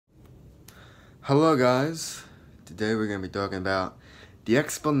Hello guys, today we're going to be talking about the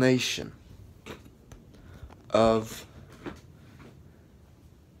explanation of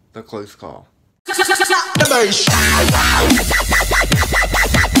the close call.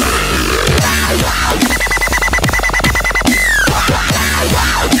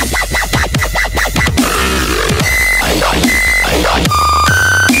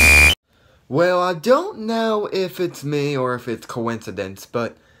 Well, I don't know if it's me or if it's coincidence,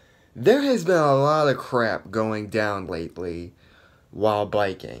 but there has been a lot of crap going down lately while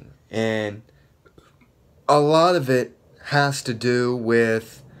biking, and a lot of it has to do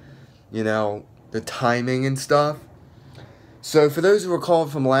with, the timing and stuff. So for those who recall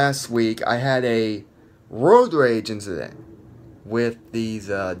from last week, I had a road rage incident with these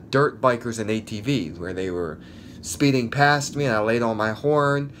dirt bikers and ATVs where they were speeding past me and I laid on my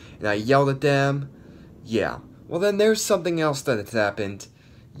horn and I yelled at them. Yeah. Well, then there's something else that has happened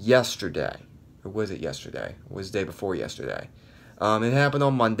yesterday. Or was it yesterday? It was the day before yesterday. It happened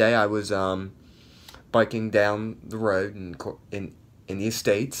on Monday. I was biking down the road in the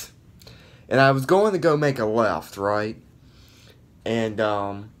estates, and I was going to go make a left, right? And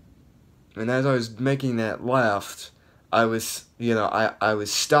as I was making that left, I was, I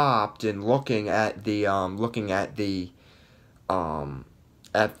was stopped and looking at the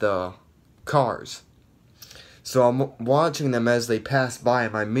cars. So I'm watching them as they pass by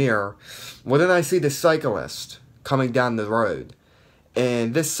in my mirror. Well, then I see the cyclist coming down the road.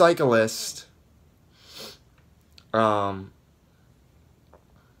 And this cyclist, was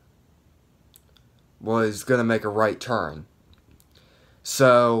going to make a right turn.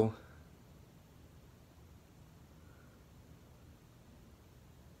 So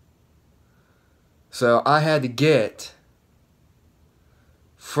I had to get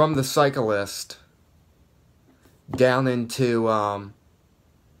from the cyclist down into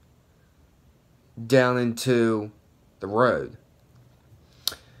the road.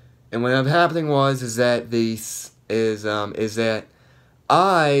 And what ended up happening is that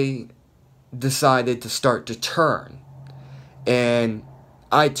I decided to start to turn. And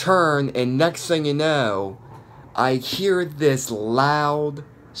I turn, and next thing you know, I hear this loud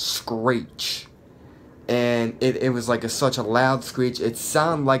screech. And it was like such a loud screech. It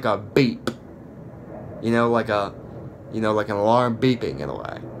sounded like a beep. Like an alarm beeping in a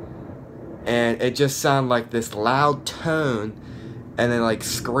way. And it just sounded like this loud tone, and then like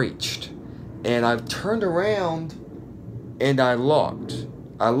screeched. And I turned around, and I looked,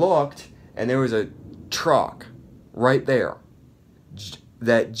 and there was a truck right there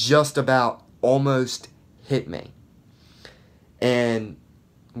that just about almost hit me. And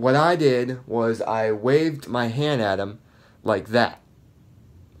what I did was I waved my hand at him like that.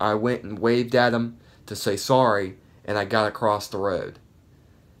 I went and waved at him to say sorry, and I got across the road.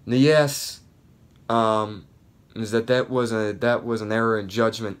 Now, yes, is that was an error in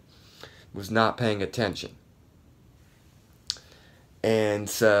judgment. Was not paying attention. And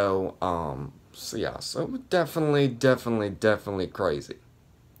so it was definitely crazy.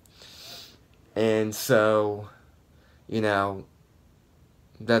 And so,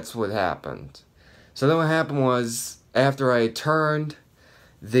 that's what happened. So then what happened was, after I turned,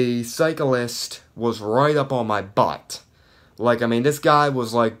 the cyclist was right up on my butt. This guy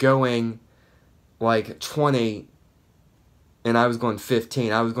was going 20, and I was going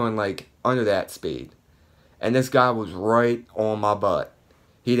 15. I was going under that speed. And this guy was right on my butt.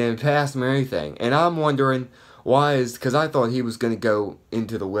 He didn't pass me or anything. And I'm wondering why because I thought he was going to go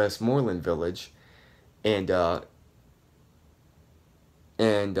into the Westmoreland Village and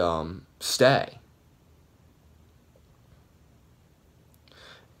stay.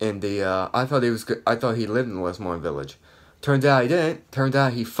 And I thought he lived in the Westmoreland Village. Turns out he didn't. Turns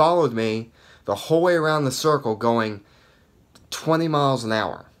out he followed me the whole way around the circle going 20 miles an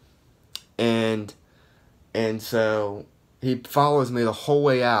hour. And so he follows me the whole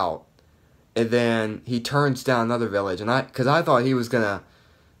way out, and then he turns down another village, and because I thought he was gonna,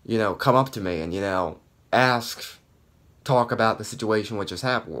 come up to me and, talk about the situation which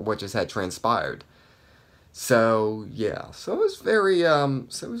had transpired. So yeah, so it was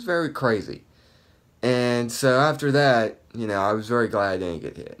very crazy. And so after that, I was very glad I didn't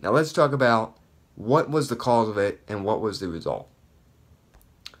get hit. Now let's talk about what was the cause of it and what was the result.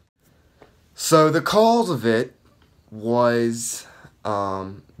 So the cause of it was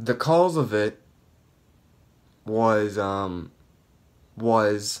the cause of it was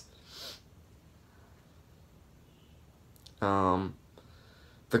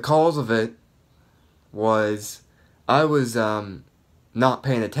I was not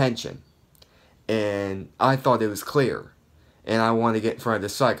paying attention, and I thought it was clear, and I wanted to get in front of the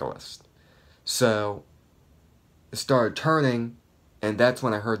cyclist. So it started turning, and that's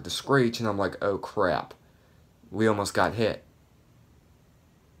when I heard the screech, and I'm like, oh crap, we almost got hit.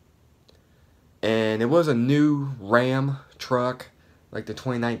 And it was a new Ram truck, like the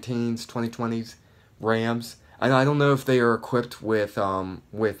 2019s, 2020s Rams. And I don't know if they are equipped with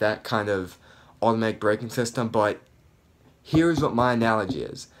that kind of automatic braking system, but here's what my analogy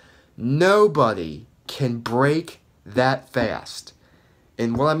is. Nobody can brake that fast.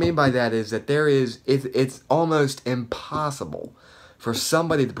 And what I mean by that is that it's almost impossible for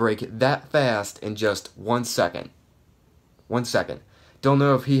somebody to brake it that fast in just 1 second. 1 second. Don't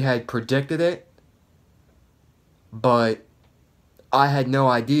know if he had predicted it, but I had no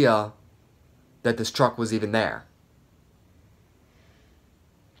idea that this truck was even there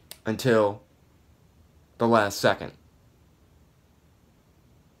until the last second.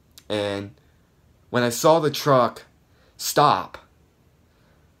 And when I saw the truck stop,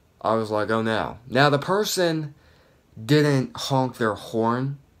 I was like, oh no. Now the person didn't honk their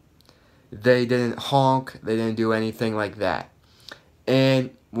horn. They didn't honk. They didn't do anything like that.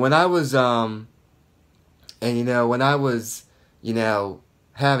 And when I was,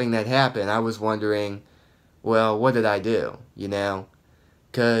 having that happen, I was wondering, well, what did I do?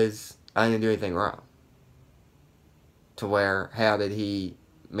 Because I didn't do anything wrong. To where, how did he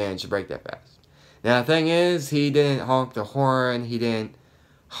manage to brake that fast? Now, the thing is, he didn't honk the horn, he didn't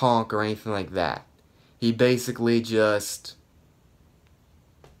honk or anything like that. He basically just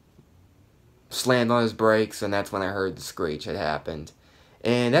slammed on his brakes, and that's when I heard the screech had happened.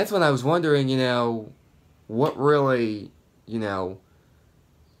 And that's when I was wondering, what really,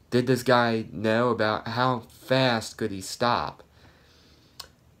 did this guy know about how fast could he stop?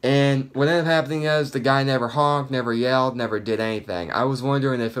 And what ended up happening is the guy never honked, never yelled, never did anything. I was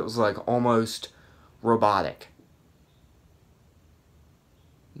wondering if it was like almost robotic.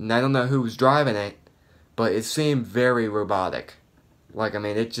 And I don't know who was driving it, but it seemed very robotic. Like,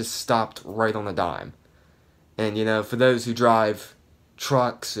 it just stopped right on a dime. And, for those who drive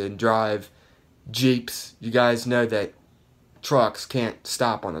trucks and drive Jeeps, you guys know that trucks can't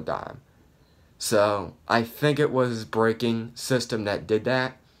stop on a dime. So, I think it was his braking system that did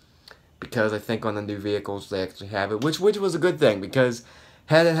that. Because I think on the new vehicles they actually have it. Which was a good thing, because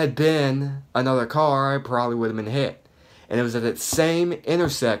had it had been another car, I probably would have been hit. And it was at that same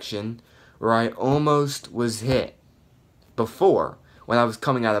intersection where I almost was hit before, when I was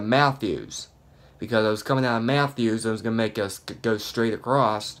coming out of Matthews. Because I was coming out of Matthews, I was going to make us go straight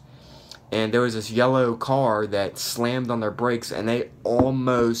across. And there was this yellow car that slammed on their brakes, and they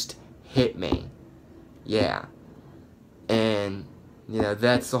almost hit me. Yeah. And,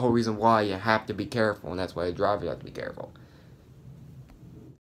 that's the whole reason why you have to be careful, and that's why the drivers have to be careful.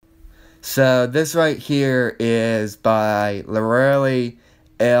 So, this right here is by Lorelei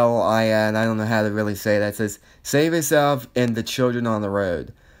Lin. I don't know how to really say that. It says, "Save yourself and the children on the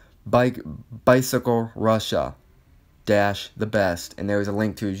road. Bicycle Russia. The best." And there's a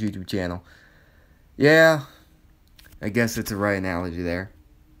link to his YouTube channel. Yeah, I guess it's a right analogy there.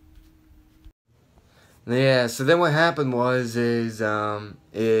 Yeah, so then what happened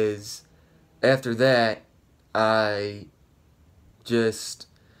is after that, I just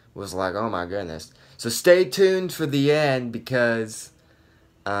was like, oh my goodness. So stay tuned for the end, because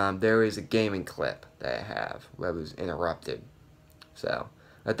there is a gaming clip that I have where I was interrupted. So,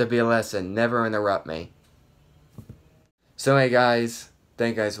 let that be a lesson. Never interrupt me. So hey guys,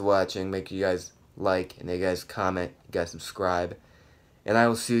 thank you guys for watching. Make sure you guys like, and you guys comment, you guys subscribe. And I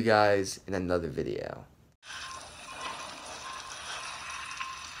will see you guys in another video.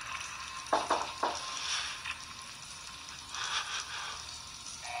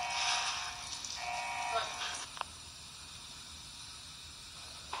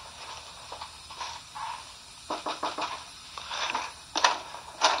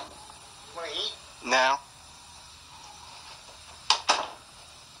 Now.